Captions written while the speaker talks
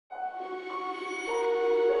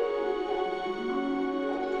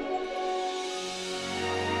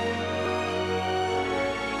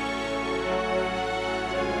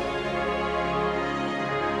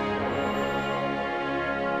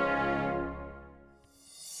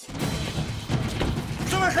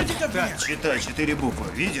хотите от меня? Так, читай 4 буквы.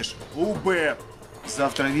 Видишь? УБ.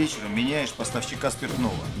 Завтра вечером меняешь поставщика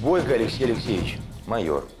спиртного. Бойко Алексей Алексеевич,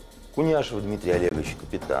 майор. Куняшев Дмитрий Олегович,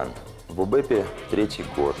 капитан. В УБЭПе 3-й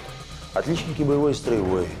корт. Отличники боевой и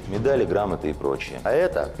строевой, медали, грамоты и прочее. А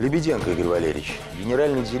это Лебеденко Игорь Валерьевич,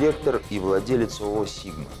 генеральный директор и владелец ООО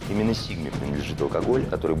 «Сигма». Именно «Сигме» принадлежит алкоголь,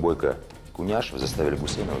 который Бойко и Куняшев заставили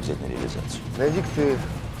Гусейнова взять на реализацию. Найди-ка ты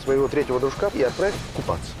своего 3-го дружка и отправь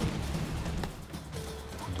купаться.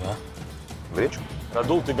 Куда? В речку.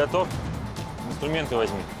 Радул, ты готов? Инструменты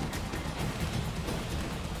возьми.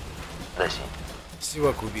 Да, Сень.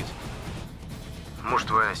 Сивак убит. Муж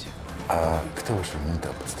твой Ася. А кто вашего мента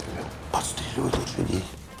подстрелил? Подстреливать лошадей.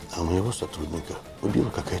 А моего сотрудника убила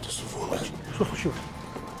какая-то сволочь. Что случилось?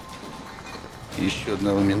 Еще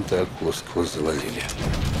одного мента сквозь завалили.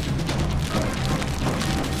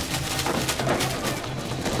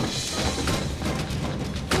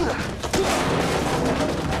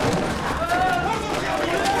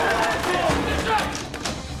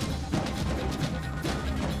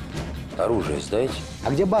 Оружие сдайте.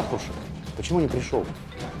 А где Бахрушев? Почему не пришел?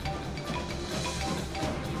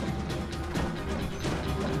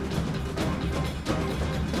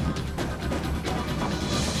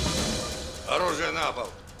 Оружие на пол.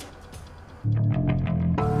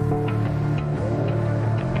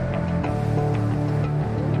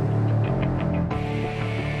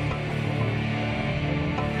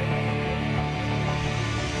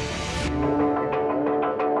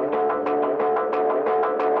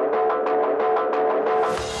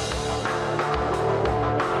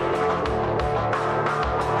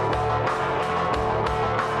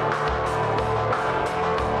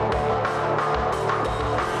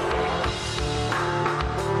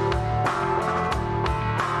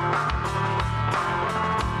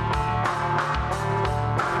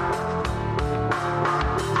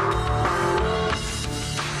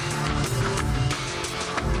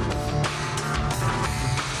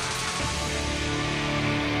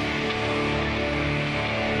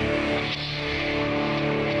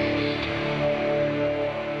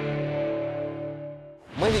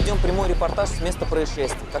 Мы ведем прямой репортаж с места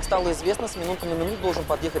происшествия. Как стало известно, с минуты на минуту должен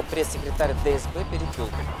подъехать пресс-секретарь ДСБ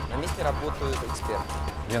Перепелкин. На месте работают эксперты.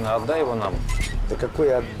 Лена, отдай его нам. Да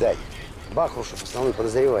какой отдай? Бахрушев основной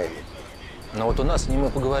подозреваемый. Но вот у нас с ним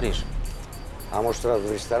и поговоришь. А может, сразу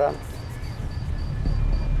в ресторан?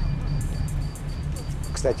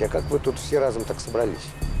 Кстати, а как вы тут все разом так собрались?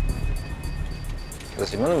 За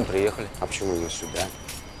Семеном приехали. А почему именно сюда?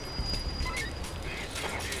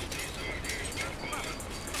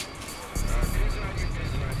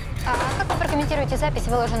 А как вы прокомментируете запись,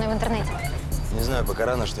 выложенную в интернете? Не знаю, пока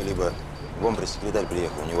рано что-либо. Вон пресс-секретарь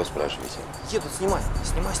приехал, у него спрашивайте. Едут, снимай.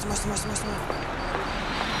 Снимай.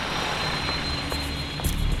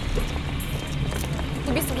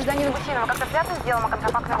 Убийство гражданина Гусейнова как-то связано с делом о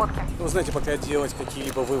контрафактной водке? Ну, знаете, пока делать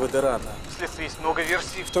какие-либо выводы рано. В следствии есть много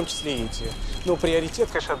версий, в том числе и эти. Но приоритет,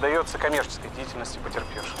 конечно, отдается коммерческой деятельности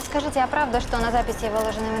потерпевших. Скажите, а правда, что на записи,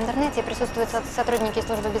 выложенной в интернете, присутствуют сотрудники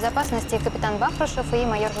службы безопасности, капитан Бахрушев и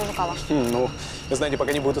майор Жужукало? Ну, вы знаете,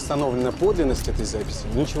 пока не будет установлена подлинность этой записи,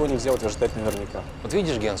 ничего нельзя утверждать наверняка. Вот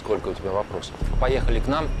видишь, Ген, сколько у тебя вопросов. Поехали к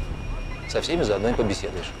нам, со всеми заодно и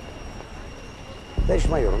побеседуешь. Товарищ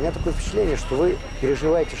майор, у меня такое впечатление, что вы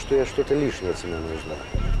переживаете, что я что-то лишнее от Семёна узнал.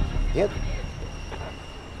 Нет?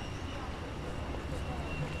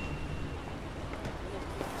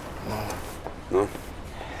 Ну?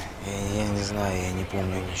 Я не знаю, я не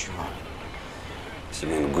помню ничего.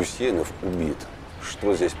 Семен Гусейнов убит.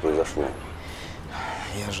 Что здесь произошло?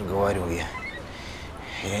 Я же говорю,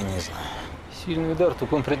 я не знаю. Сильный удар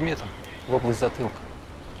тупым предметом в область затылка.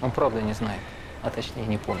 Он правда не знает, а точнее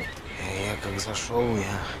не помнит. Я как зашел,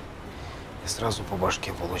 я сразу по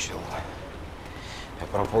башке получил. Я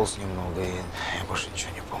прополз немного, и я больше ничего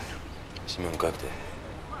не помню. Семен, как ты?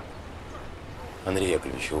 Андрей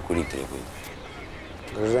Яковлевич, его курить требует.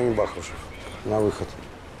 Гражданин Бахрушев, на выход.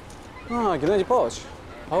 А, Геннадий Павлович,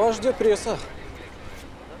 а вас ждет пресса.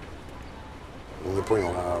 Не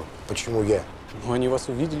понял, а почему я? Ну, они вас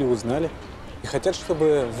увидели, узнали. И хотят,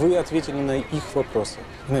 чтобы вы ответили на их вопросы.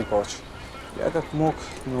 Геннадий Павлович, я как мог,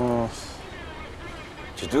 но…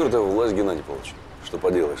 4-я власть, Геннадий Павлович. Что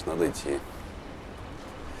поделаешь, надо идти.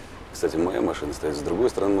 Кстати, моя машина стоит с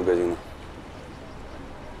другой стороны магазина.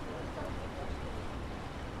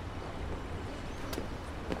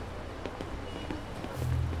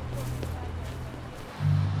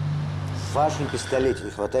 В вашем пистолете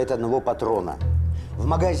не хватает одного патрона. В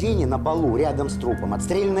магазине на полу, рядом с трупом,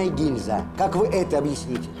 отстрелянная гильза. Как вы это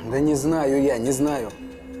объясните? Да не знаю я, не знаю.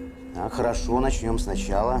 А, хорошо, начнем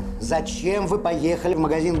сначала. Зачем вы поехали в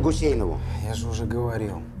магазин к Гусейнову? Я же уже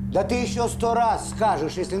говорил. Да ты еще 100 раз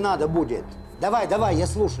скажешь, если надо будет. Давай, давай, я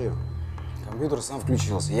слушаю. Компьютер сам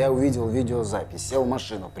включился. Я увидел видеозапись, сел в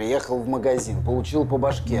машину, приехал в магазин, получил по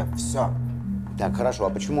башке. Все. Так, хорошо. А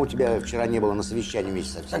почему у тебя вчера не было на совещании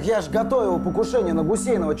вместе со всеми? Так я ж готовил покушение на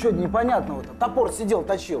Гусейнова. Чего непонятного-то? Топор сидел,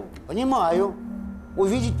 точил. Понимаю.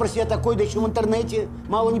 Увидеть про себя такой, да еще в интернете,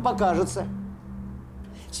 мало не покажется.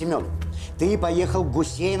 Семен, ты поехал к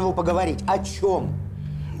Гусейнову поговорить. О чем?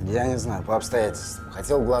 Я не знаю, по обстоятельствам.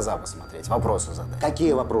 Хотел в глаза посмотреть, вопросы задать.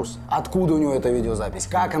 Какие вопросы? Откуда у него эта видеозапись?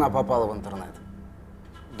 Как она попала в интернет?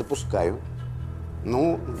 Допускаю.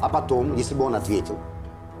 Ну, а потом, если бы он ответил?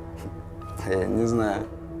 Я не знаю.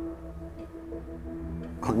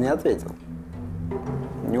 Он не ответил.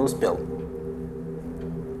 Не успел.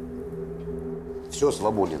 Все,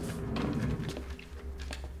 свободен.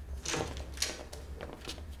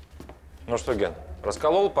 Ну что, Ген,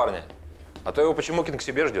 расколол парня? А то его Почемукин к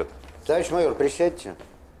себе ждет. Товарищ майор, присядьте.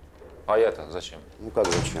 А я-то зачем? Ну как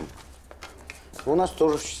зачем? У нас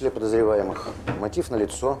тоже в числе подозреваемых. Мотив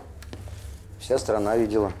налицо. Вся страна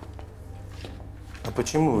видела. А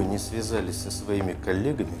почему вы не связались со своими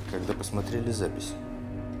коллегами, когда посмотрели запись?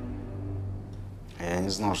 Я не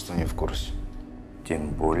знал, что они в курсе. Тем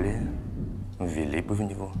более ввели бы в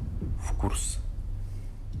него в курс.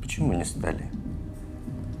 Почему не стали?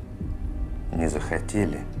 Не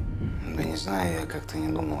захотели? Да не знаю, я как-то не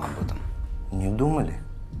думал об этом. Не думали?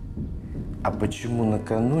 А почему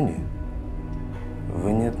накануне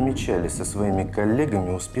вы не отмечали со своими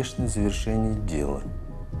коллегами успешное завершение дела?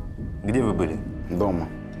 Где вы были? Дома.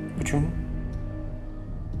 Почему?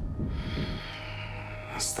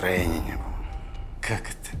 Настроения не было. Как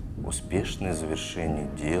это? Успешное завершение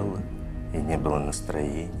дела и не было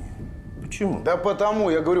настроения. Почему? Да потому,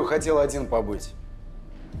 я говорю, хотел один побыть.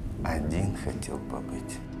 Один хотел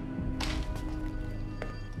побыть.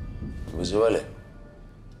 Вызывали?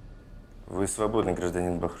 Вы свободный,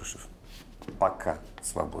 гражданин Бахрушев. Пока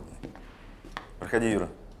свободный. Проходи, Юра.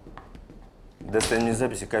 Достань мне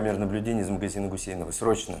записи камер наблюдения из магазина Гусейнова.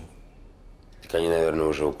 Срочно. Так они, наверное,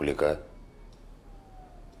 уже у Кулика.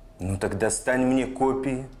 Ну так достань мне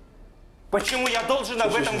копии. Почему я должен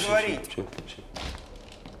об этом говорить?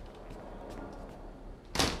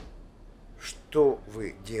 Что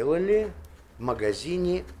вы делали в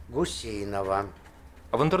магазине Гусейнова?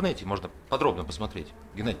 А в интернете можно подробно посмотреть,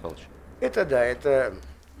 Геннадий Павлович. Это да, это…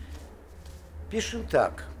 Пишем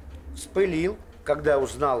так. Вспылил, когда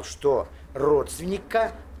узнал, что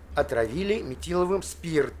родственника отравили метиловым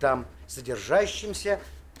спиртом, содержащимся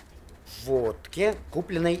в водке,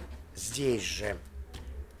 купленной здесь же.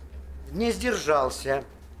 Не сдержался.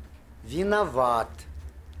 Виноват.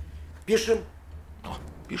 Пишем?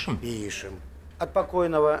 Пишем? Пишем. От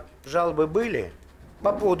покойного жалобы были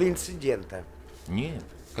по поводу инцидента? Нет.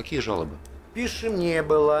 Какие жалобы? Пишем, не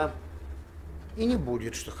было. И не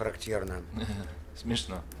будет, что характерно.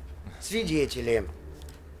 Смешно. Свидетели.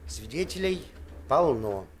 Свидетелей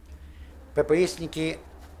полно. ППСники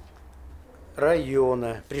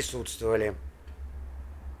района присутствовали.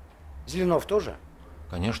 Зеленов тоже?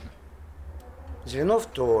 Конечно. Зеленов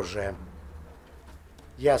тоже.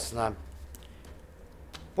 Ясно.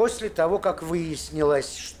 После того, как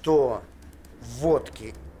выяснилось, что в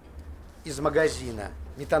водке из магазина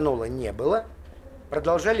метанола не было,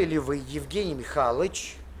 продолжали ли вы, Евгений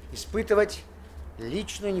Михайлович, испытывать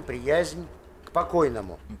личную неприязнь к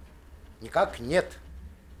покойному? Никак нет,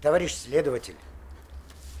 товарищ следователь.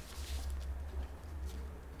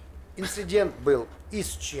 Инцидент был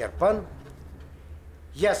исчерпан.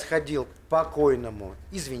 Я сходил к покойному,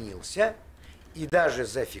 извинился и даже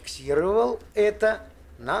зафиксировал это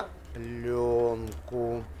на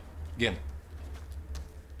пленку. Ген,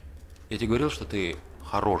 я тебе говорил, что ты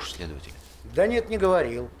хороший следователь. Да нет, не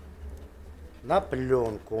говорил. На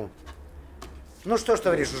пленку. Ну что ж,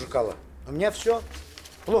 товарищ Жужукало, у меня все.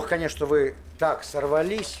 Плохо, конечно, что вы так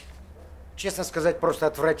сорвались. Честно сказать, просто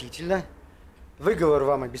отвратительно. Выговор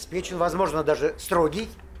вам обеспечен, возможно, даже строгий.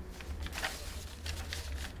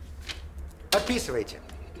 Подписывайте.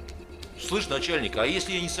 Слышь, начальник, а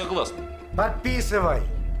если я не согласен? Подписывай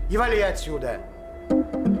и вали отсюда.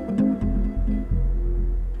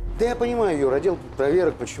 Да я понимаю, Юра, отдел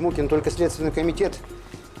проверок Почемукин, только Следственный комитет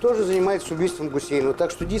тоже занимается убийством Гусейнова,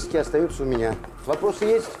 так что диски остаются у меня. Вопросы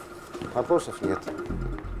есть? Вопросов нет.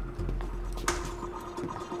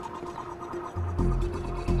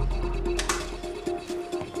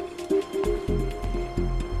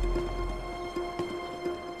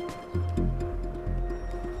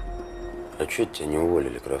 А чё тебя не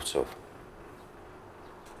уволили, Кравцов?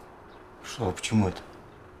 Что, почему это?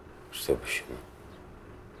 Что почему?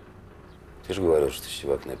 Ты же говорил, что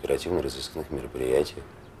Сивак на оперативно-розыскных мероприятиях.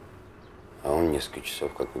 А он несколько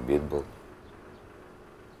часов как убит был.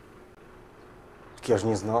 Так я же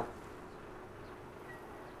не знал.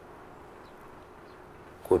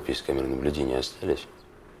 Копии с камер наблюдения остались?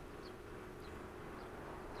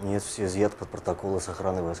 Нет, все изъяты под протоколы с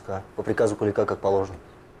охраны войска. По приказу Кулика, как положено.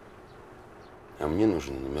 А мне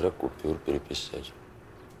нужно номера купюр переписать.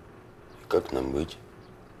 И как нам быть?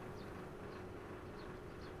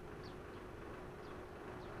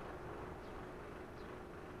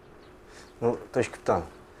 Ну, товарищ капитан,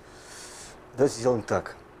 давайте сделаем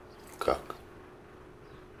так. Как?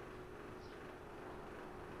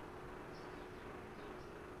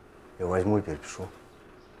 Я возьму и перепишу.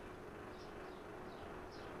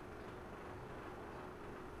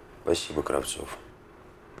 Спасибо, Кравцов.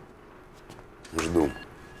 Жду.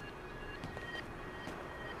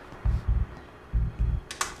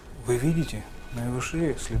 Вы видите на его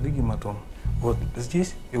шее следы гематом. Вот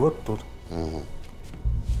здесь и вот тут. Угу.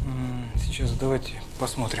 Сейчас давайте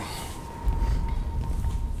посмотрим.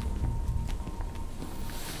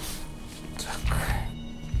 Так.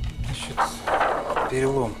 Значит,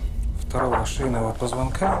 перелом второго шейного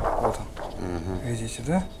позвонка. Вот он. Угу. Видите,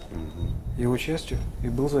 да? Угу. Его частью и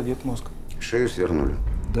был задет мозг. Шею свернули?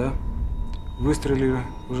 Да. Выстрелили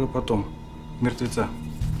уже потом. Мертвеца.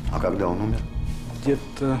 А когда он умер?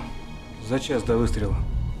 Где-то за час до выстрела.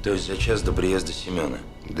 То есть за час до приезда Семёна?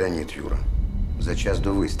 Да нет, Юра. За час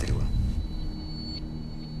до выстрела.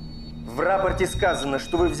 В рапорте сказано,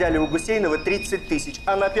 что вы взяли у Гусейнова 30 тысяч,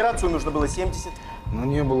 а на операцию нужно было 70. Ну,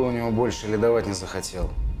 не было у него больше или давать не захотел.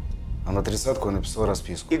 А на 30-ку я написал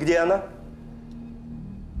расписку. И где она?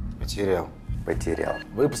 Потерял. Потерял.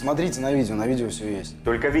 Вы посмотрите на видео все есть.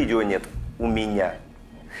 Только видео нет у меня.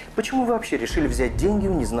 Почему вы вообще решили взять деньги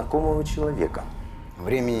у незнакомого человека?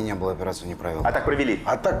 Времени не было, операцию не провел. А так провели?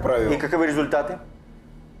 А так провел. И каковы результаты?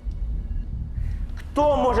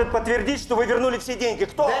 Кто может подтвердить, что вы вернули все деньги?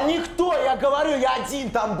 Кто? Да никто, я говорю, я один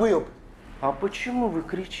там был. А почему вы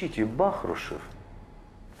кричите, Бахрушев?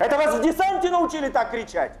 Это вас в десанте научили так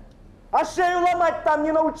кричать? А шею ломать там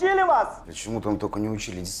не научили вас? Почему там только не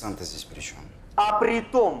учили, десанта здесь при чем? А при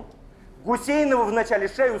том, Гусейнову вначале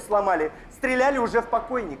шею сломали, стреляли уже в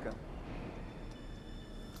покойника.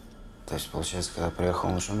 То есть, получается, когда приехал,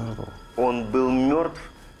 он уже мертв был? Он был мертв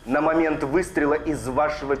на момент выстрела из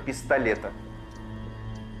вашего пистолета.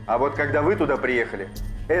 А вот когда вы туда приехали,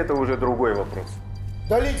 это уже другой вопрос.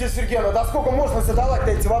 Да, Лидия Сергеевна, да сколько можно задавать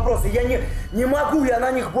эти вопросы? Я не могу я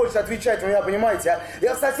на них больше отвечать, вы меня понимаете?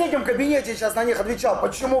 Я в соседнем кабинете сейчас на них отвечал.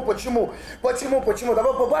 Почему? Да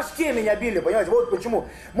вы по башке меня били, понимаете? Вот почему.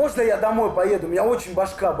 Можно я домой поеду? У меня очень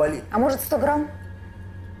башка болит. А может 100 грамм?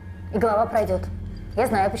 И голова пройдет. Я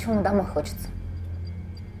знаю, почему на домой хочется.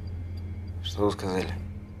 Что вы сказали?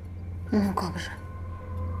 Ну как же.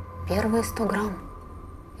 Первые 100 грамм.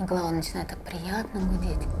 И голова начинает так приятно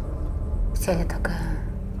гудеть. В теле такая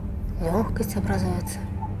легкость образуется,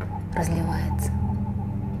 разливается.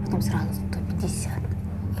 Потом сразу 150.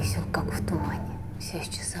 И все как в тумане. Все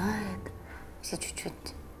исчезает, все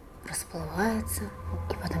чуть-чуть расплывается.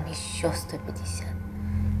 И потом еще 150.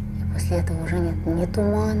 И после этого уже нет ни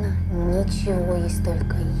тумана, ничего, есть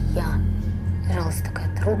только я. И жалость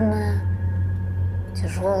такая трудная,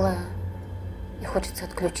 тяжелая. И хочется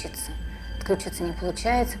отключиться. Отключиться не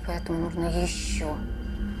получается, поэтому нужно еще.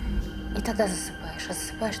 И тогда засыпаешь. А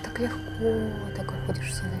засыпаешь так легко, так уходишь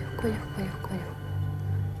в сон. Легко.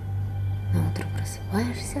 На утро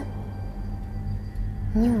просыпаешься.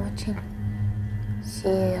 Не очень.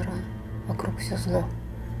 Серо. Вокруг все зло.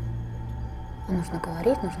 А нужно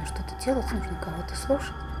говорить, нужно что-то делать, нужно кого-то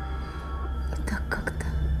слушать. И так как-то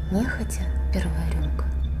нехотя первая рюмка.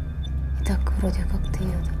 И так вроде как ты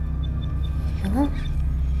ее выпиваешь.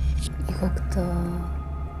 И как-то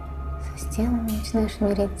со стенами начинаешь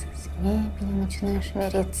мириться, с мебелью начинаешь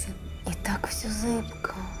мириться. И так все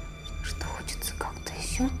зыбко, что хочется как-то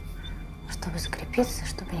еще, чтобы закрепиться,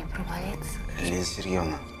 чтобы не провалиться. Лидия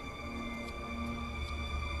Сергеевна,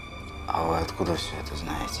 а вы откуда все это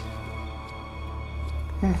знаете?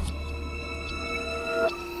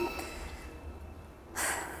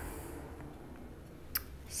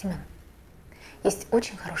 Семён, есть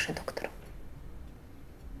очень хороший доктор.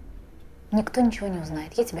 Никто ничего не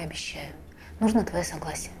узнает, я тебе обещаю. Нужно твое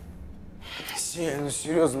согласие. Ну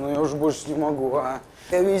серьезно, я уже больше не могу, а?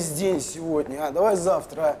 Я весь день сегодня, а? Давай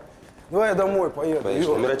завтра, а? Давай я домой поеду.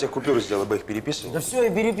 Номера тех купюр сделал, бы их переписывал. Да все, я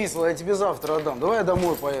переписывал, я тебе завтра отдам. Давай я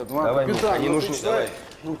домой поеду. Давай, капитан, они нужны, давай.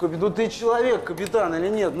 Ну, капитан, ты человек, капитан, или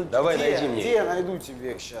нет? Ну, давай, найди мне. Где я найду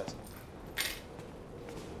тебе их сейчас?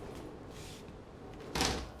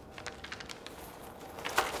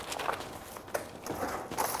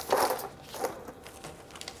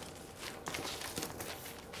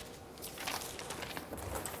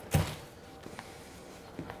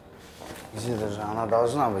 Где-то же она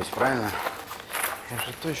должна быть, правильно? Я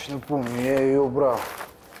же точно помню, я ее убрал.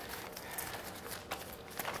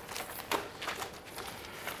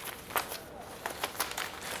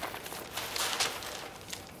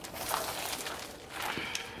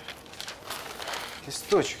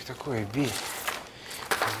 Листочек такой, бей.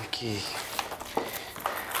 Окей.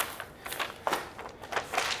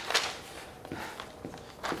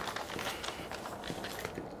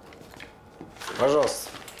 Пожалуйста.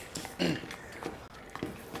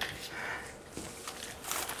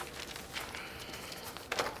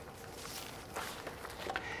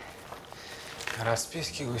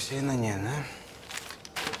 Расписки Гусейна нет, да?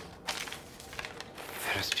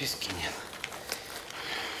 Расписки нет.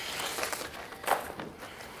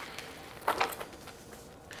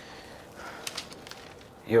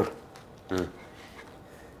 Юр.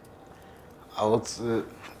 А вот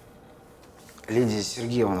Лидия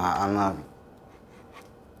Сергеевна, она…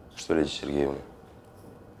 Что Лидия Сергеевна?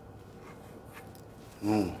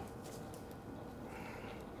 Ну,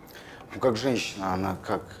 как женщина, она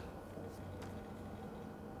как…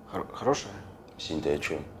 Хорошая? Синь, ты о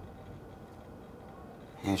чем?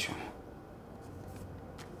 Ни о чем.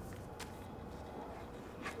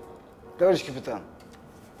 Товарищ капитан,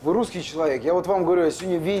 вы русский человек. Я вот вам говорю, я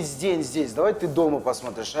сегодня весь день здесь. Давай ты дома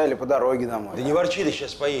посмотришь, или по дороге домой. Да не ворчи, ты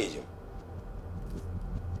сейчас поедем.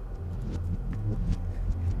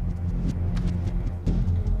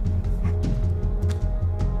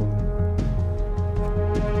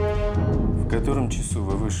 В котором часу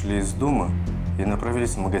вы вышли из дома и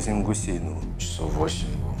направились в магазин Гусейнову? Часов 8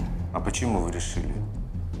 было. А почему вы решили,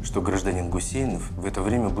 что гражданин Гусейнов в это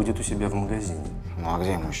время будет у себя в магазине? Ну а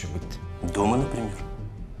где ему еще быть? Дома, например.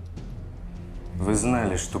 Вы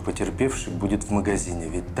знали, что потерпевший будет в магазине,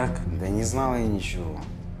 ведь так? Да не знала я ничего.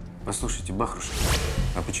 Послушайте, Бахрушев,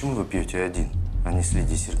 а почему вы пьете один, а не с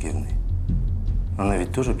Лидией Сергеевной? Она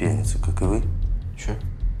ведь тоже пьяница, как и вы. Че?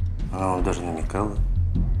 Она вам даже намекала,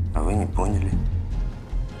 а вы не поняли.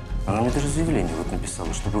 Она мне даже заявление вот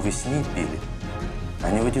написала, чтобы вы с ней пили,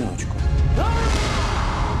 а не в одиночку.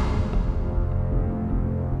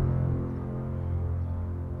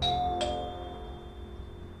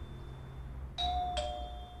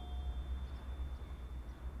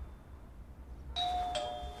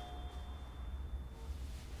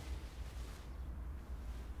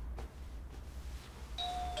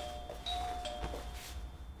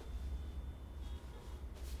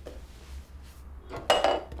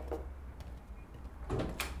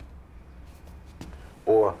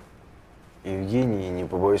 О, Евгений, не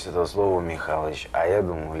побоюсь этого слова, Михайлович. А я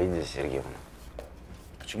думал, Лидия Сергеевна.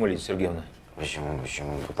 Почему Лидия Сергеевна? Почему?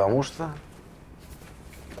 Потому что…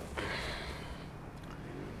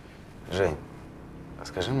 Жень,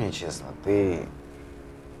 скажи мне честно, ты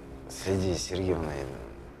с Лидией Сергеевной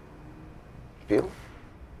пил?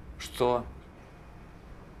 Что?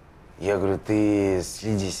 Я говорю, ты с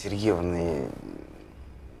Лидией Сергеевной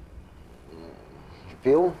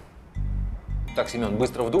пил? Так, Семен,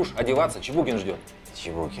 быстро в душ, одеваться, Чебукин ждет.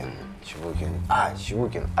 Чебукин. А,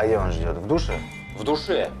 Чебукин. А где он ждет? В душе? В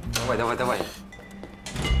душе. Давай.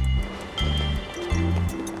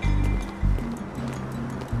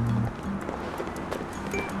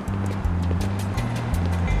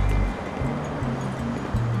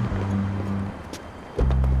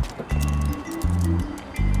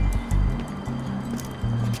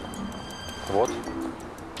 Вот.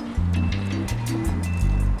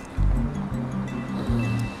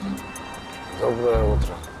 Доброе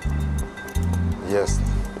утро. Ясно.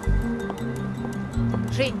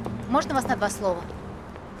 Жень, можно вас на 2 слова?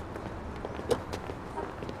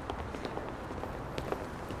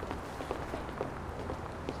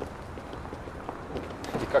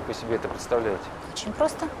 И как вы себе это представляете? Очень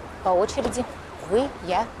просто. По очереди. Вы,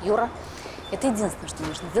 я, Юра. Это единственное, что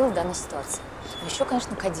нужно сделать в данной ситуации. Но еще,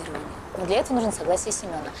 конечно, кодирование. Но для этого нужно согласие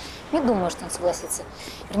Семена. Не думаю, что он согласится.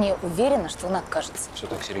 Вернее, уверена, что он откажется. Все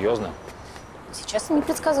так серьезно? Сейчас он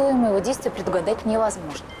непредсказуемый, его действия предугадать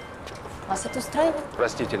невозможно. Вас это устраивает?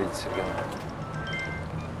 Простите, Лидия Сергеевна.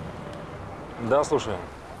 Да, слушаю.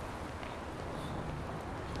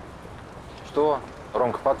 Что?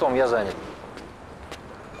 Ромка, потом, я занят.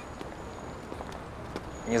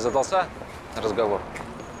 Не задался разговор?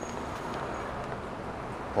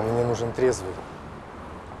 Он мне нужен трезвый.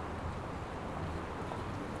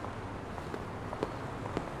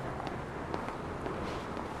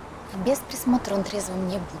 Без присмотра он трезвым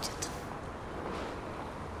не будет.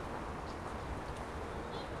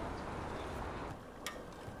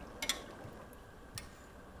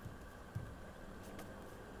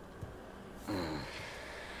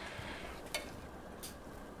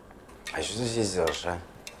 А что ты здесь делаешь, а?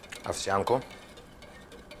 Овсянку.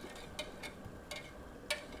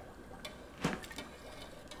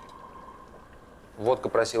 Водка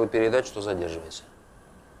просила передать, что задерживается.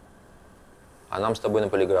 А нам с тобой на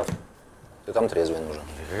полиграф. Ты там трезвый нужен.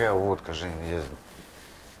 Какая водка, Жень? Я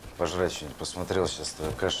пожрать что-нибудь посмотрел, сейчас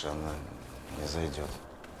твоя каша, она не зайдет.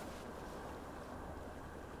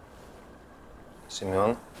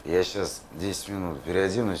 Семён? Я сейчас 10 минут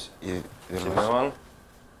переоденусь и вернусь. Семён?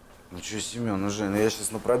 Ну что, Семён, ну Жень, ну я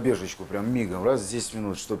сейчас на пробежечку прям мигом, раз 10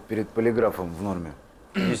 минут, чтобы перед полиграфом в норме.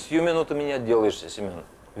 10 минутами не отделаешься, Семён.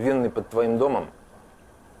 Винный под твоим домом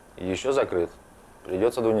еще закрыт.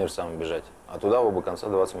 Придется до универсама бежать. А туда в оба конца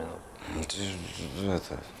 20 минут.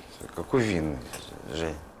 Это, какой винный,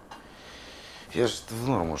 Жень? Я же в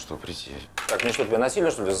норму, что прийти. Так, мне что, тебя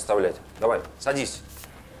насильно, что ли, заставлять? Давай, садись.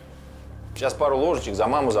 Сейчас пару ложечек за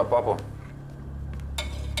маму, за папу.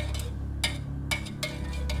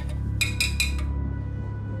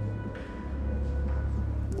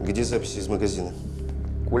 Где записи из магазина?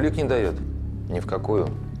 Кулик не дает. Ни в какую.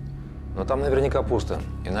 Но там наверняка пусто.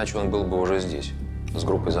 Иначе он был бы уже здесь. С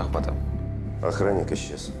группой захвата. Охранник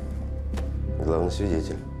исчез. Главный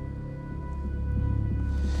свидетель.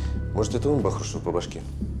 Может, это он Бахрушев по башке?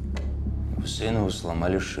 Гусейнову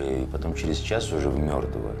сломали шею, и потом через час уже в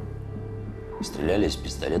мертвого. Стреляли из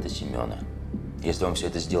пистолета Семёна. Если он все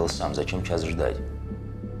это сделал сам, зачем час ждать?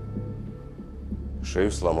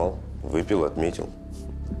 Шею сломал, выпил, отметил.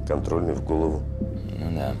 Контрольный в голову.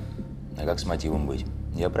 Ну да. А как с мотивом быть?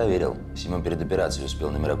 Я проверил. Семён перед операцией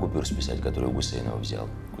успел номера купюр списать, которые у Гусейнова взял.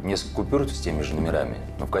 Несколько купюр с теми же номерами,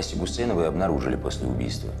 но в кассе Гусейновой обнаружили после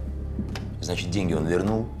убийства. Значит, деньги он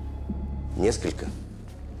вернул? Несколько,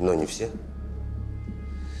 но не все.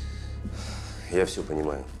 Я все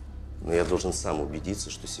понимаю. Но я должен сам убедиться,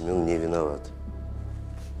 что Семён не виноват.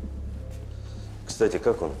 Кстати,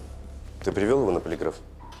 как он? Ты привел его на полиграф?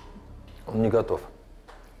 Он не готов.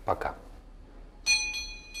 Пока.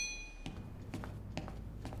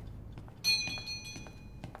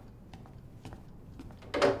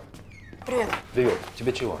 Привет. Привет.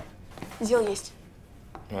 Тебе чего? Дело есть.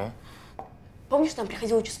 Ну? Помнишь, там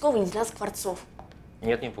приходил участковый лейтенант Скворцов?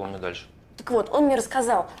 Нет, не помню дальше. Так вот, он мне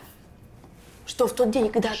рассказал, что в тот день,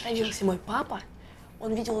 когда отравился мой папа,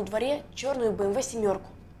 он видел у дворе черную BMW семерку.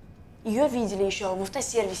 Ее видели еще в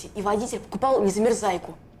автосервисе, и водитель покупал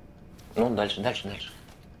незамерзайку. Ну, дальше.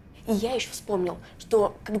 И я еще вспомнил,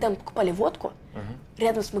 что когда мы покупали водку,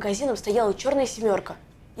 рядом с магазином стояла черная семерка.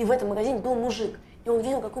 И в этом магазине был мужик, и он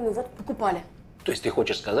видел, какую мы водку покупали. То есть ты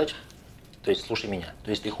хочешь сказать, слушай меня,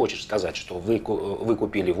 то есть ты хочешь сказать, что вы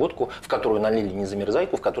купили водку, в которую налили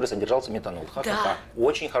незамерзайку, в которой содержался метанол. Ха-ха-ха. Да.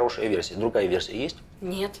 Очень хорошая версия. Другая версия есть?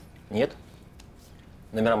 Нет. Нет?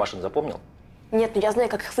 Номера машин запомнил? Нет, но я знаю,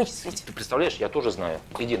 как их вычислить. Ты представляешь, я тоже знаю.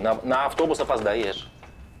 Иди, на автобус опоздаешь.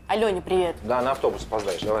 Алене, привет. Да, на автобус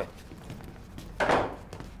опоздаешь, давай.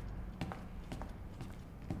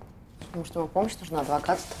 Может, ему помощь нужна,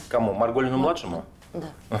 адвокатство? Кому? Марголину-младшему? Да.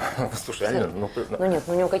 Слушай, Алена, Ну нет,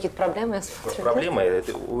 у него какие-то проблемы, я смотрю. Проблемы?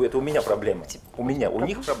 Это у меня проблемы. У меня, у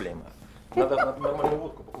них проблемы. Надо нормальную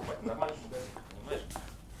водку покупать, нормальный магазин, понимаешь?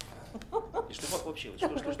 И что вот вообще,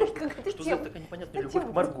 что за такая непонятная любовь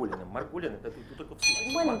к Марголиным? Марголин, это ты только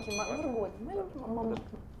вслушайся. Маленький Марголин, маленький мама.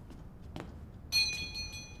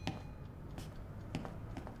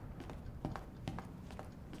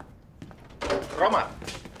 Рома!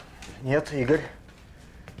 Нет, Игорь.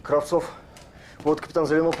 Кравцов. Вот капитан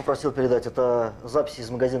Зеленов попросил передать. Это записи из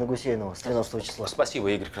магазина Гусейнова с 13 числа. Спасибо,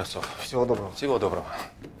 Игорь Кравцов. Всего доброго. Всего доброго.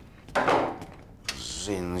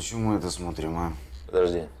 Жень, ну чему мы это смотрим, а?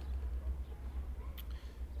 Подожди.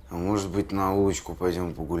 А может быть, на улочку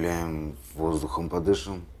пойдем погуляем, воздухом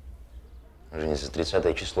подышим? Женя, за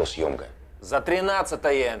 30 число съемка. За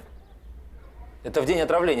 13-е! Это в день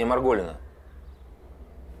отравления Марголина.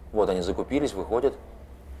 Вот они закупились, выходят.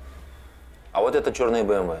 А вот это черная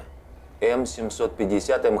БМВ.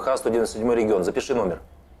 М750 МХ 197 регион. Запиши номер.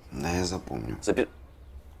 Да, я запомню.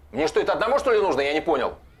 Мне что, это одному, что ли, нужно? Я не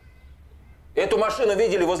понял. Эту машину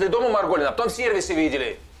видели возле дома Марголина, а потом в сервисе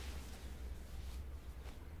видели.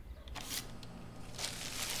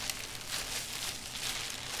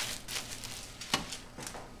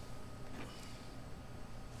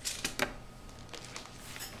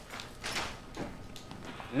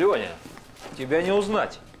 Леня, тебя не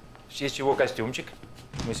узнать. В честь чего костюмчик?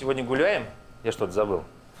 Мы сегодня гуляем? Я что-то забыл.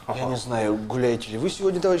 Я не знаю, гуляете ли вы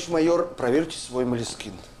сегодня, товарищ майор. Проверьте свой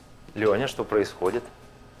молескин. Леня, что происходит?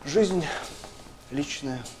 Жизнь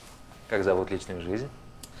личная. Как зовут личную жизнь?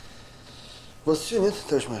 У вас все, нет,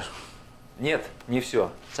 товарищ майор? Нет, не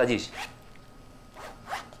все. Садись.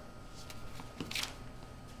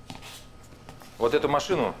 Вот эту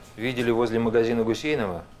машину видели возле магазина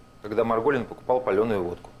Гусейнова, когда Марголин покупал паленую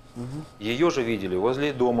водку. Ее же видели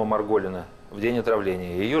возле дома Марголина в день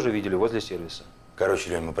отравления. Ее же видели возле сервиса. Короче,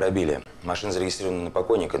 Лень, мы пробили. Машина зарегистрирована на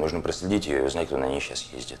покойника, нужно проследить ее и узнать, кто на ней сейчас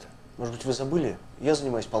ездит. Может быть, вы забыли? Я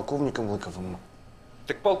занимаюсь полковником Лыковым.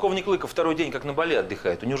 Так полковник Лыков второй день как на Бали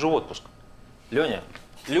отдыхает, у него же отпуск. Леня,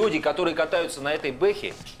 люди, которые катаются на этой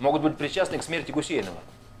бэхе, могут быть причастны к смерти Гусейнова.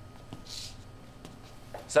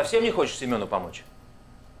 Совсем не хочешь Семену помочь?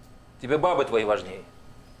 Тебе бабы твои важнее.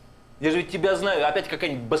 Я же ведь тебя знаю, опять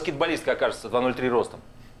какая-нибудь баскетболистка окажется 2,03 ростом.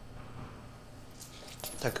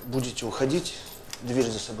 Так, будете уходить, дверь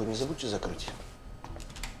за собой не забудьте закрыть.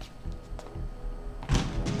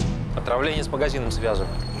 Отравление с магазином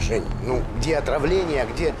связано. Жень, ну где отравление, а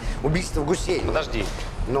где убийство Гусейнова? Подожди.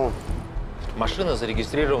 Ну? Машина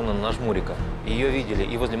зарегистрирована на Жмурика. Ее видели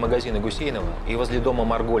и возле магазина Гусейнова, и возле дома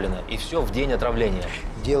Марголина. И все в день отравления.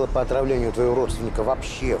 Дело по отравлению твоего родственника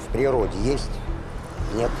вообще в природе есть?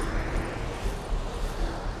 Нет?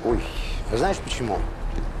 Ой, знаешь почему?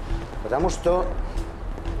 Потому что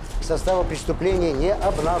состава преступления не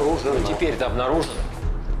обнаружено. Ну теперь-то обнаружено.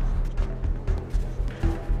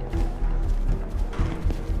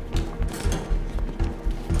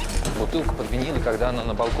 Бутылку подменили, когда она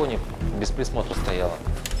на балконе без присмотра стояла.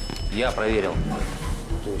 Я проверил.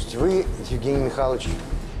 То есть вы, Евгений Михайлович,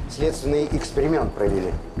 следственный эксперимент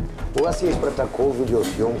провели. У вас есть протокол,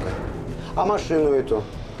 видеосъемка. А машину эту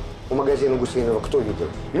у магазина Гусейнова кто видел?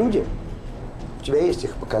 Люди? У тебя есть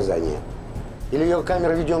их показания? Или ее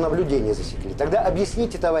камеры видеонаблюдения засекли? Тогда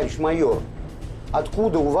объясните, товарищ майор,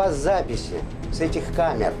 откуда у вас записи с этих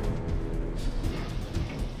камер?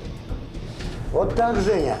 Вот так,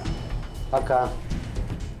 Женя. Пока.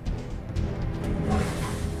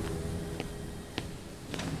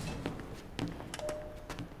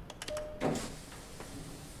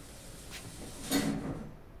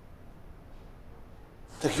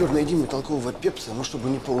 Так, Юр, найди мне толкового пепса, ну, чтобы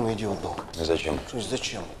не полный идиот был. Зачем? То есть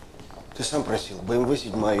зачем? Ты сам просил. БМВ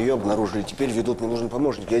 7, ее обнаружили. Теперь ведут, мне нужен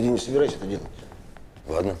помощник. Я один не собираюсь это делать.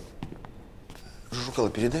 Ладно. Жужукало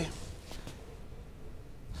передай.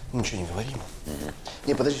 Ничего не говори.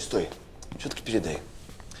 Не, подожди, стой. Все-таки передай.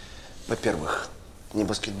 Во-первых, не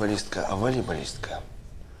баскетболистка, а волейболистка.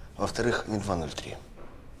 Во-вторых, не 2:03.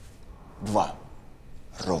 2.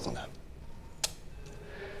 Ровно.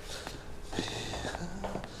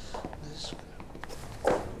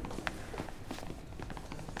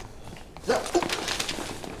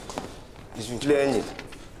 Извините. Леонид,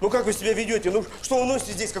 ну как вы себя ведете? Ну что вы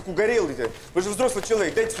носите здесь, как угорелый-то? Вы же взрослый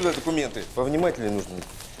человек, дайте сюда документы. Повнимательнее нужно,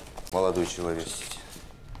 молодой человек.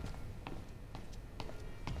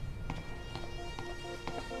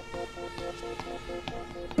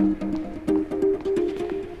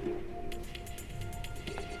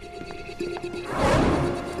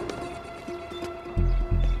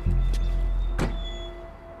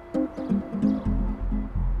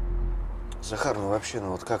 Захар, ну вообще,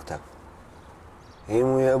 ну вот как так?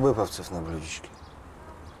 Ему и абэповцев на блюдечке,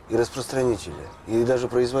 и распространителя, и даже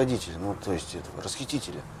производителя, ну то есть этого,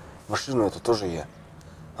 расхитителя. Машину это тоже я.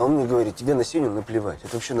 А он мне говорит, тебе на Сеню наплевать.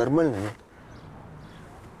 Это вообще нормально, нет?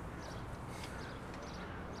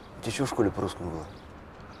 У тебя что в школе по-русскому было?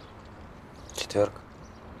 4.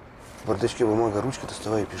 В бардачке бумага, ручка,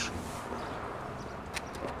 доставай и пиши.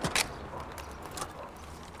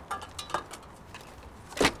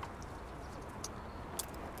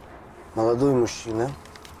 Молодой мужчина,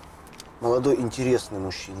 молодой интересный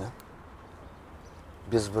мужчина,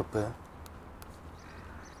 без ВП.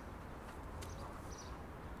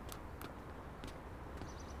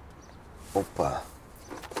 Опа.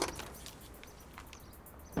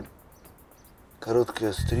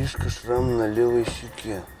 Короткая стрижка, шрам на левой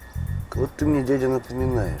щеке. Вот ты мне, дядя,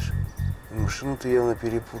 напоминаешь. Машину ты явно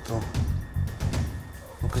перепутал.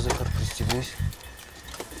 Ну-ка, Захар, пристегнись.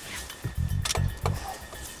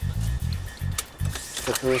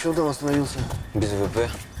 Так, ты на чем там остановился? Без ВП.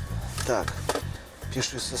 Так,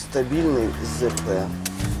 пиши со стабильной ЗП.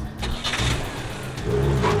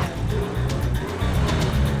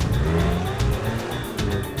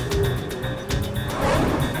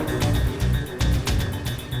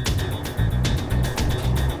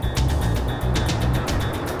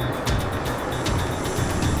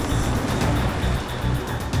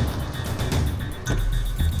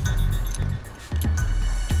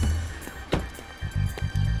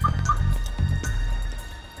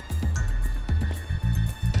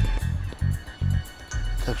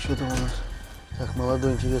 Так, что там у нас? Так,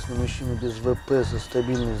 молодой интересный мужчина без ВП со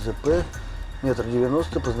стабильной ЗП.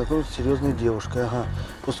 1,90 м, познакомиться с серьезной девушкой. Ага,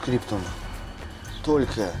 по скриптуму.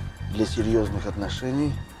 Только для серьезных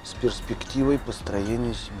отношений с перспективой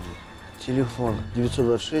построения семьи. Телефон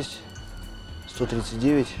 926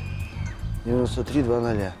 139 93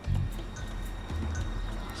 00.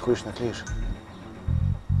 Сходишь, наклеишь?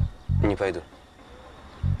 Не пойду.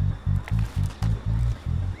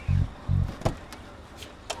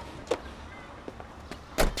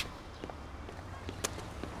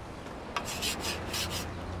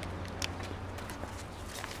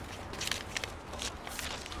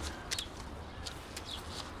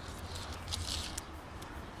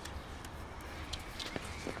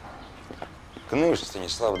 Кныш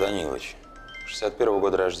Станислав Данилович, 61-го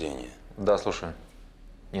года рождения. Да, слушаю.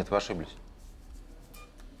 Нет, вы ошиблись.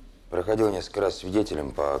 Проходил несколько раз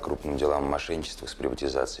свидетелем по крупным делам мошенничества с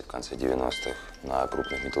приватизацией в конце 90-х на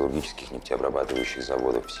крупных металлургических нефтеобрабатывающих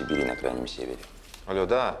заводах в Сибири и на Крайнем Севере. Алло,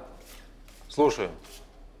 да. Слушаю.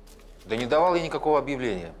 Да не давал я никакого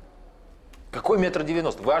объявления. Какой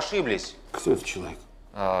 1,90 м? Вы ошиблись. Кто этот человек?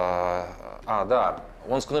 Да.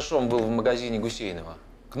 Он с Кнышом был в магазине Гусейнова.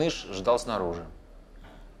 Кныш ждал снаружи.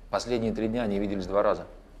 Последние 3 дня они виделись 2 раза.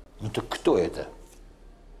 Ну так кто это?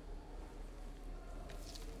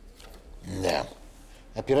 Да.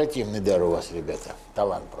 Оперативный дар у вас, ребята.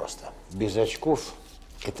 Талант просто. Без очков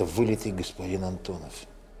это вылитый господин Антонов,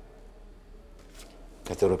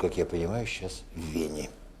 который, как я понимаю, сейчас в Вене.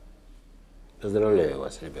 Поздравляю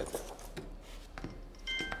вас, ребята.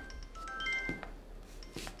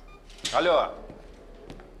 Алло.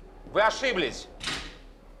 Вы ошиблись.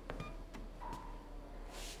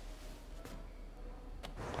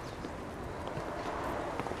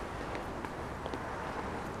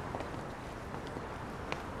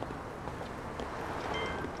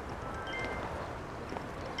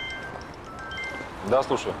 Да,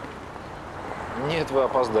 слушаю. Нет, вы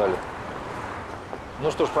опоздали. Ну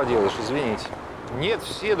что ж поделаешь, извините. Нет,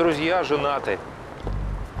 все друзья женаты.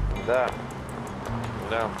 Да.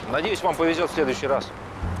 Да. Надеюсь, вам повезет в следующий раз.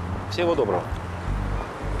 Всего доброго.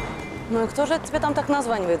 Ну и кто же это тебе там так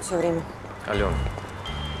названивает все время? Ален,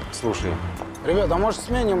 слушай. Ребята, а может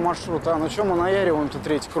сменим маршрут, а? Ну что мы наяриваем-то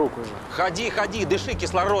 3-й круг уже? Ходи, ходи, дыши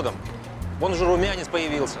кислородом. Вон уже румянец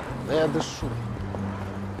появился. Да я дышу.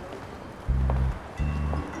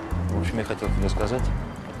 В общем, я хотел тебе сказать.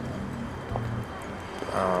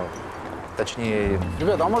 Точнее…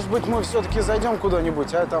 Ребята, а может быть мы все-таки зайдем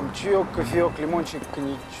куда-нибудь, а? Там чаек, кофеек, лимончик,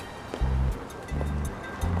 коньячок.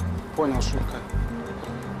 Понял, шутка.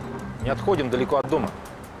 Не отходим далеко от дома.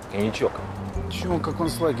 Коньячок. Чего, как он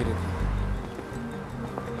с лагеря?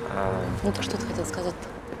 Ну так что ты хотел сказать-то?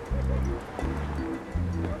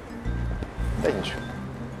 Да ничего.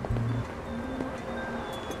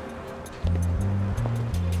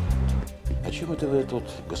 А чем это вы тут,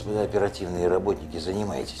 господа оперативные работники,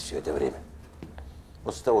 занимаетесь все это время?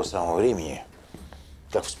 Вот с того самого времени,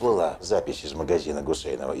 как всплыла запись из магазина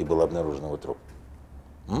Гусейнова и был обнаружен его труп.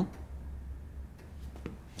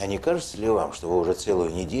 А не кажется ли вам, что вы уже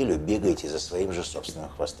целую неделю бегаете за своим же собственным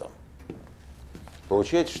хвостом?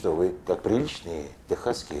 Получается, что вы, как приличные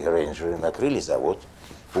техасские рейнджеры, накрыли завод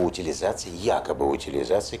по утилизации, якобы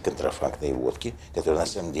утилизации контрафактной водки, которая на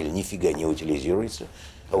самом деле нифига не утилизируется,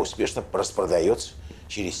 а успешно распродается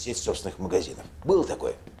через сеть собственных магазинов. Было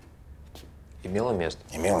такое? Имело место.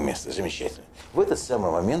 Имело место. Замечательно. В этот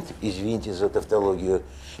самый момент, извините за тавтологию,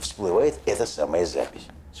 всплывает эта самая запись.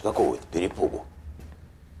 С какого это перепугу?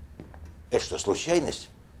 Это что, случайность?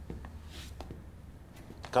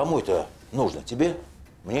 Кому это нужно? Тебе?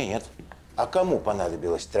 Мне нет. А кому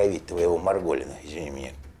понадобилось травить твоего Марголина? Извини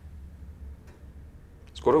меня.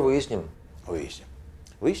 Скоро выясним. Выясним.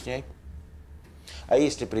 Выясняй. А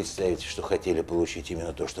если представить, что хотели получить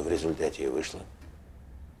именно то, что в результате и вышло?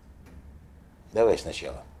 Давай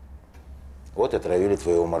сначала. Вот отравили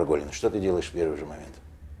твоего Марголина. Что ты делаешь в первый же момент?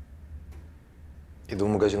 Иду в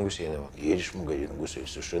магазин Гусейнова. Едешь в магазин Гусейнова,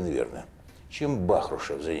 совершенно верно. Чем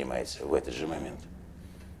Бахрушев занимается в этот же момент?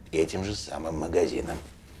 Этим же самым магазином.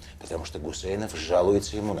 Потому что Гусейнов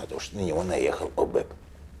жалуется ему на то, что на него наехал ОБЭП.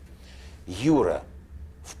 Юра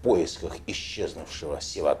в поисках исчезнувшего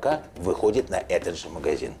сивака выходит на этот же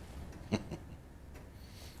магазин.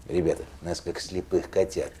 Ребята, нас как слепых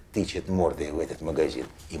котят тычет мордой в этот магазин.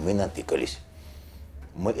 И мы натыкались.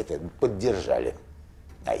 Мы это поддержали.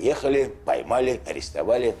 Наехали, поймали,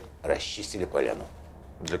 арестовали, расчистили поляну.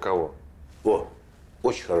 Для кого? О,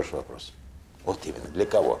 очень хороший вопрос. Вот именно, для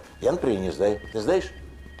кого? Я, например, не знаю. Ты знаешь?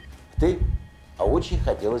 Ты? А очень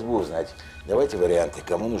хотелось бы узнать. Давайте варианты.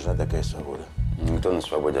 Кому нужна такая свобода? Кто на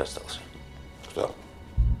свободе остался? Кто?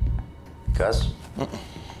 Касс?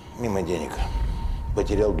 Мимо денег.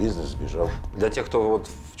 Потерял бизнес, сбежал. Для тех, кто вот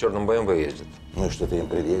в черном БМВ ездит. Ну и что ты им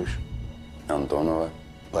предъявишь? Антонова.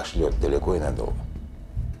 Пошлет далеко и надолго.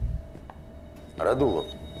 Радулов.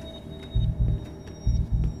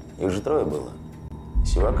 Их же трое было.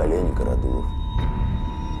 Сивак, Олейник и Радулов.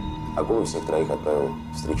 Акулов всех троих отправил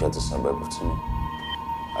встречаться с собаковцами.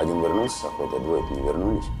 Один вернулся с охоты, а двое-то не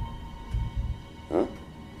вернулись.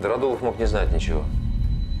 Да Радулов мог не знать ничего.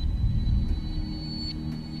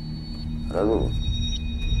 Радулов.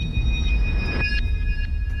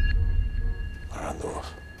 Радулов.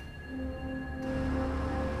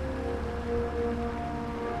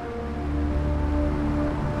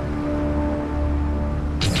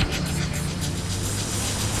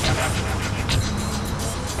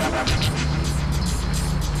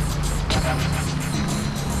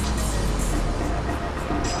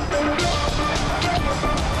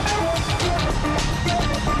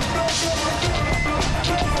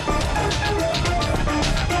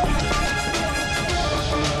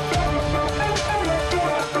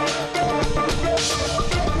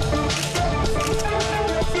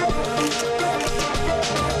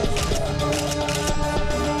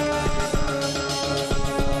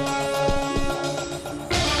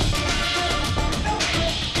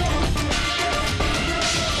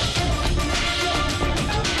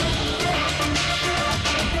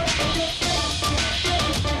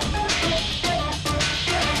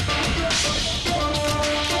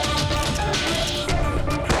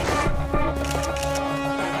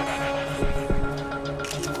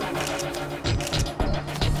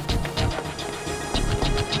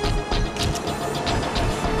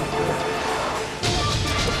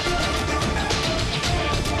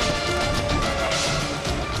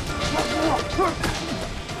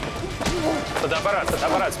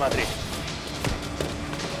 Фотоаппарат смотри.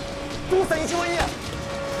 Пусто, ничего нет!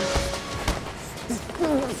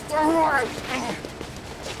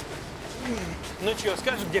 Ну что,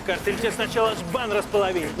 скажешь, где карта? Или тебе сначала аж бан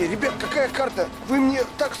располовинить? Не, ребят, какая карта? Вы мне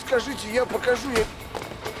так скажите, я покажу.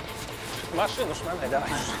 Машину шмонай, давай.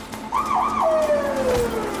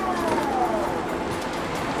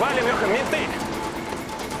 Валим, Леха, менты!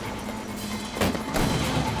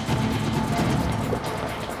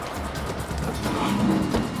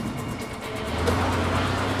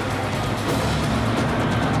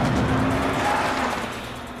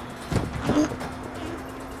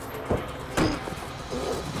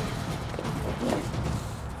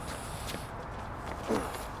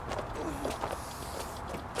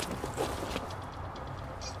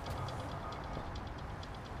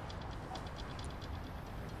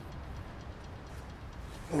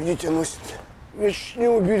 Где тебя носит? Меня чуть не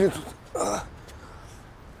убили тут.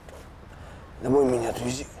 Домой меня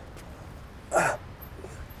отвези.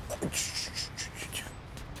 Чуть-чуть.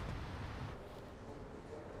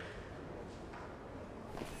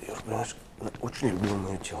 Юр, понимаешь, она очень любила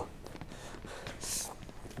мое тело.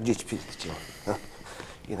 Где теперь это тело? А?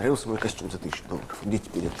 Ей нравился мой костюм за $1000. Где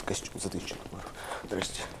теперь этот костюм за $1000?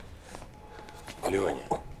 Здрасте. Леня.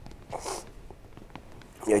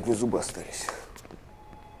 И одни зубы остались.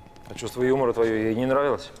 А чувство юмора твое ей не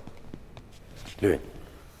нравилось? Лень,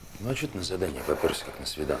 ну а что ты на задание попёрся, как на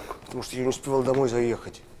свиданку? Потому что я не успевал домой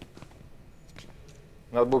заехать.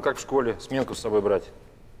 Надо было как в школе, сменку с собой брать.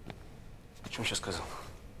 О чем сейчас сказал?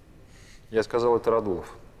 Я сказал, это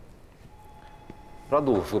Радулов.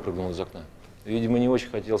 Радулов выпрыгнул из окна. Видимо, не очень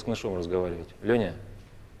хотел с Кнышом разговаривать. Леня,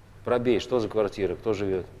 пробей, что за квартира, кто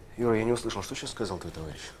живет? Юра, я не услышал, что сейчас сказал твой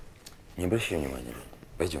товарищ? Не обращай внимания, Лень.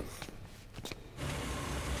 Пойдем.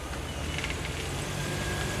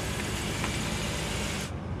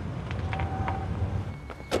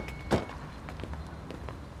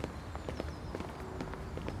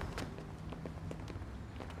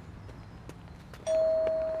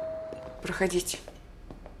 Проходите.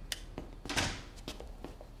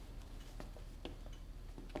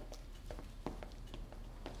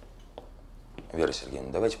 Вера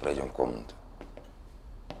Сергеевна, давайте пройдем в комнату.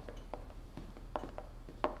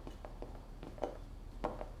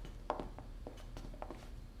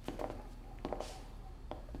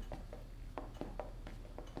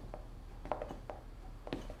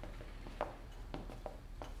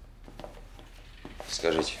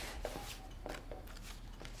 Скажите,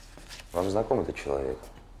 вам знаком этот человек?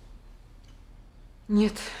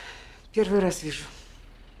 Нет, первый раз вижу.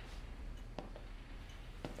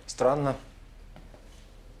 Странно.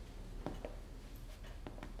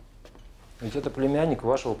 Ведь это племянник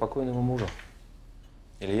вашего покойного мужа.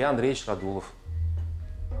 Илья Андреевич Радулов.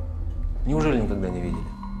 Неужели никогда не видели?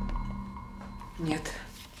 Нет.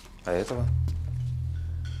 А этого?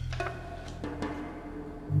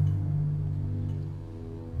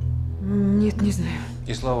 Нет, не знаю.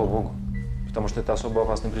 И слава богу, потому что это особо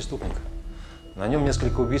опасный преступник. На нем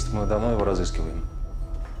несколько убийств, мы давно его разыскиваем.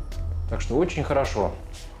 Так что очень хорошо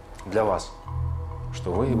для вас,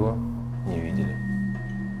 что вы его не видели.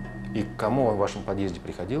 И к кому он в вашем подъезде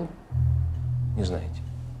приходил, не знаете?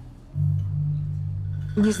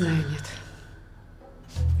 Не знаю, нет.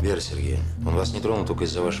 Вера Сергеевна, он вас не тронул только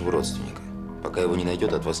из-за вашего родственника. Пока его не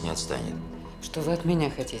найдет, от вас не отстанет. Что вы от меня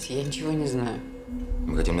хотите? Я ничего не знаю.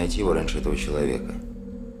 Мы хотим найти его раньше этого человека.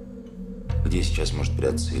 Где сейчас может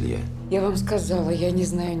прятаться Илья? Я вам сказала, я не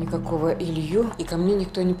знаю никакого Илью, и ко мне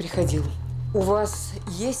никто не приходил. У вас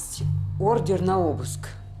есть ордер на обыск?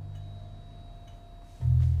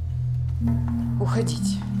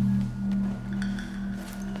 Уходите.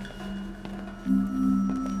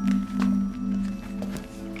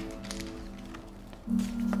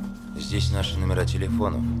 Здесь наши номера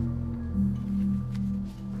телефонов.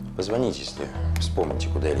 Позвоните, если вспомните,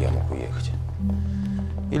 куда Илья мог уехать.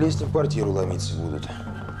 Или если в квартиру ломиться будут.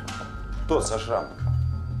 Тот со шрамом.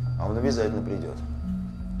 А он обязательно придет.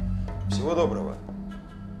 Всего доброго.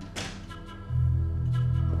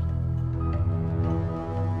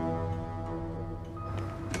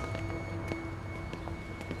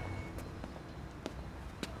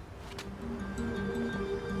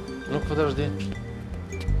 Ну-ка, подожди.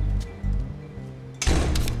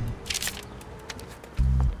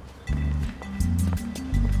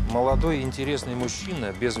 Молодой и интересный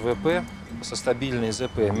мужчина без ВП, со стабильной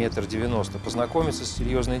ЗП 1,90 м, познакомится с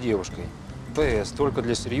серьезной девушкой. ПС. Только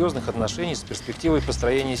для серьезных отношений с перспективой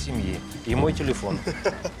построения семьи. И мой телефон.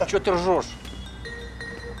 Чё ты ржешь?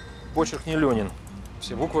 Почерк не Ленин.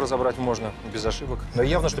 Все буквы разобрать можно, без ошибок. Но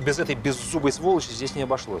явно, что без этой беззубой сволочи здесь не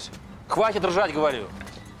обошлось. Хватит ржать, говорю.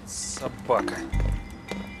 Собака.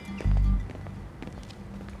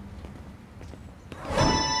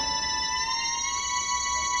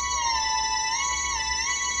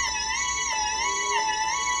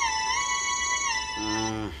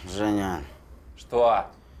 Женя. Что?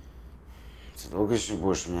 Ты долго еще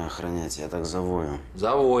будешь меня охранять? Я так завою.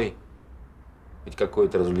 Завой. Хоть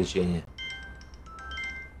какое-то развлечение.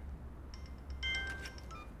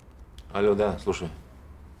 Алло, да, слушай.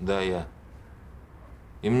 Да, я.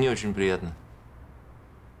 И мне очень приятно.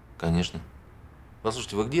 Конечно.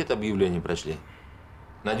 Послушайте, вы где это объявление прочли?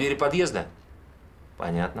 На двери подъезда?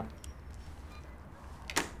 Понятно.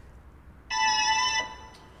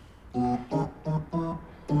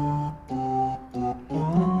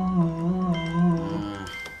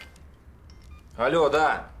 Алло,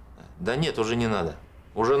 да. Да нет, уже не надо.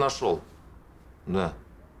 Уже нашел. Да.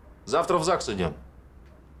 Завтра в ЗАГС идем.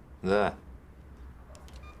 Да.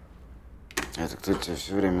 Это кто тебя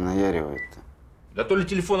все время наяривает-то? Да то ли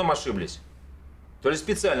телефоном ошиблись, то ли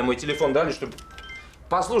специально мой телефон дали, чтобы…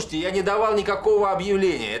 Послушайте, я не давал никакого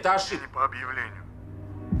объявления. Это ошибка. Не по объявлению.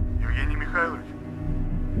 Евгений Михайлович?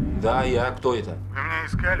 Да, я. Кто это? Вы меня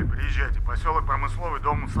искали? Приезжайте. Поселок Промысловый,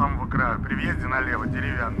 дом у самого края. При въезде налево,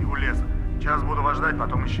 деревянный, у леса. Сейчас буду вас ждать,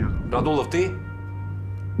 потом исчезну. Радулов, ты?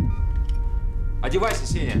 Одевайся,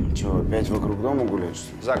 Сеня. Чего, опять вокруг дома гуляешь,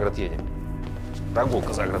 что ли? За город едем.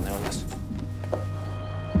 Прогулка загородная у нас.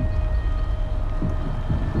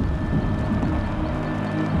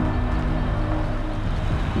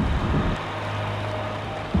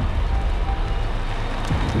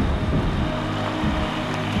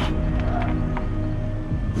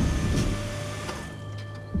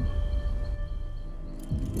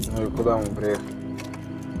 Ну и куда мы приехали?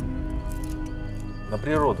 На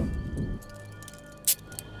природу.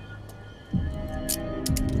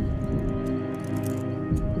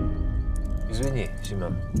 Извини,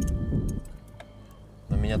 Семён,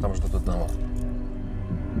 но меня там ждут одного.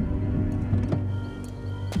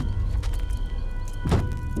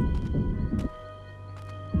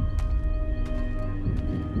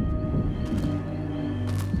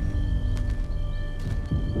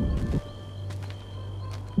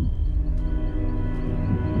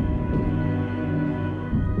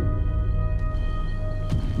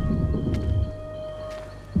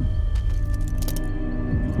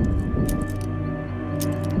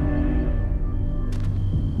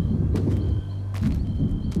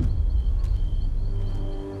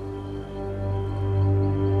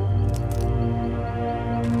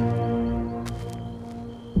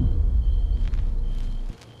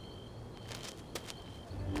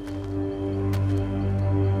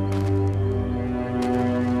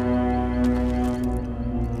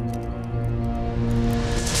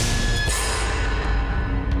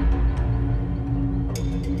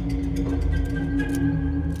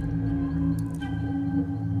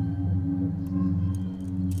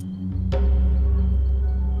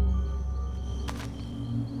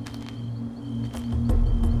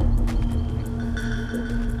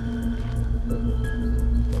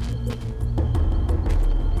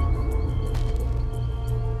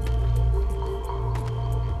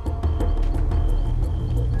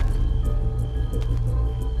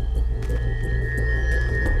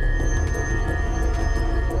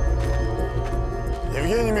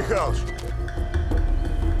 Михайлович!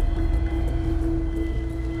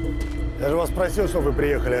 Я же вас просил, чтобы вы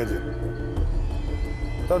приехали один.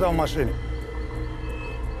 Кто там в машине?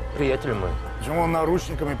 Приятель мой. Почему он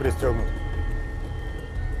наручниками пристегнут?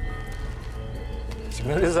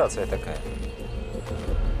 Сигнализация такая.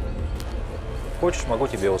 Хочешь, могу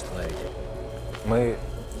тебе установить. Мы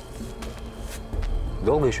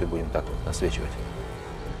долго еще будем так вот насвечивать?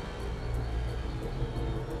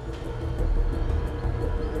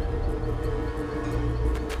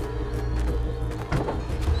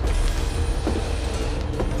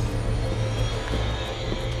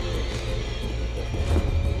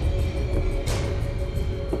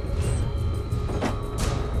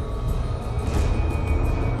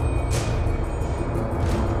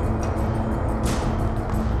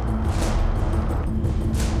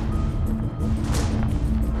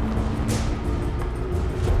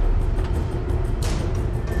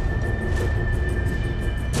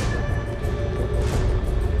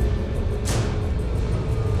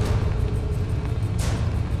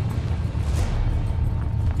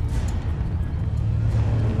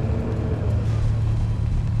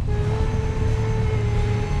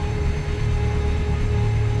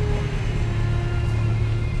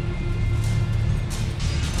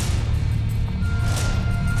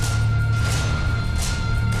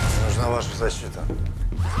 Защита.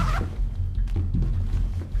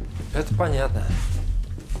 Это понятно.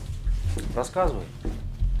 Рассказывай.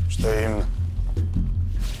 Что именно?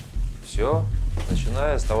 Все,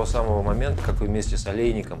 начиная с того самого момента, как вы вместе с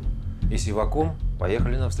Олейником и Сиваком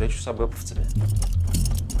поехали на встречу с абэповцами.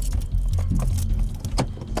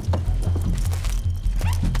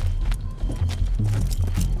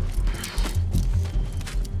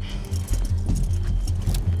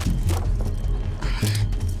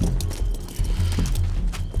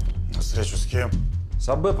 С кем? С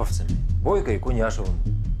абэповцами. Бойко и Куняшевым.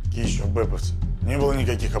 Какие еще абэповцы? Не было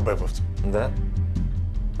никаких абэповцев. Да?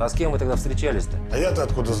 А с кем вы тогда встречались-то? А я-то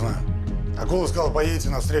откуда знаю? Акула сказал, поедете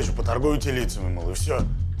навстречу, поторгуйте лицами, мол, и все.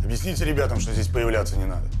 Объясните ребятам, что здесь появляться не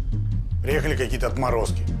надо. Приехали какие-то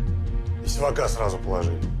отморозки. И Сивака сразу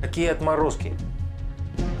положили. Какие отморозки?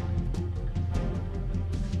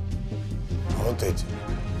 А вот эти.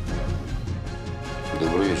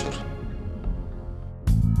 Добрый вечер.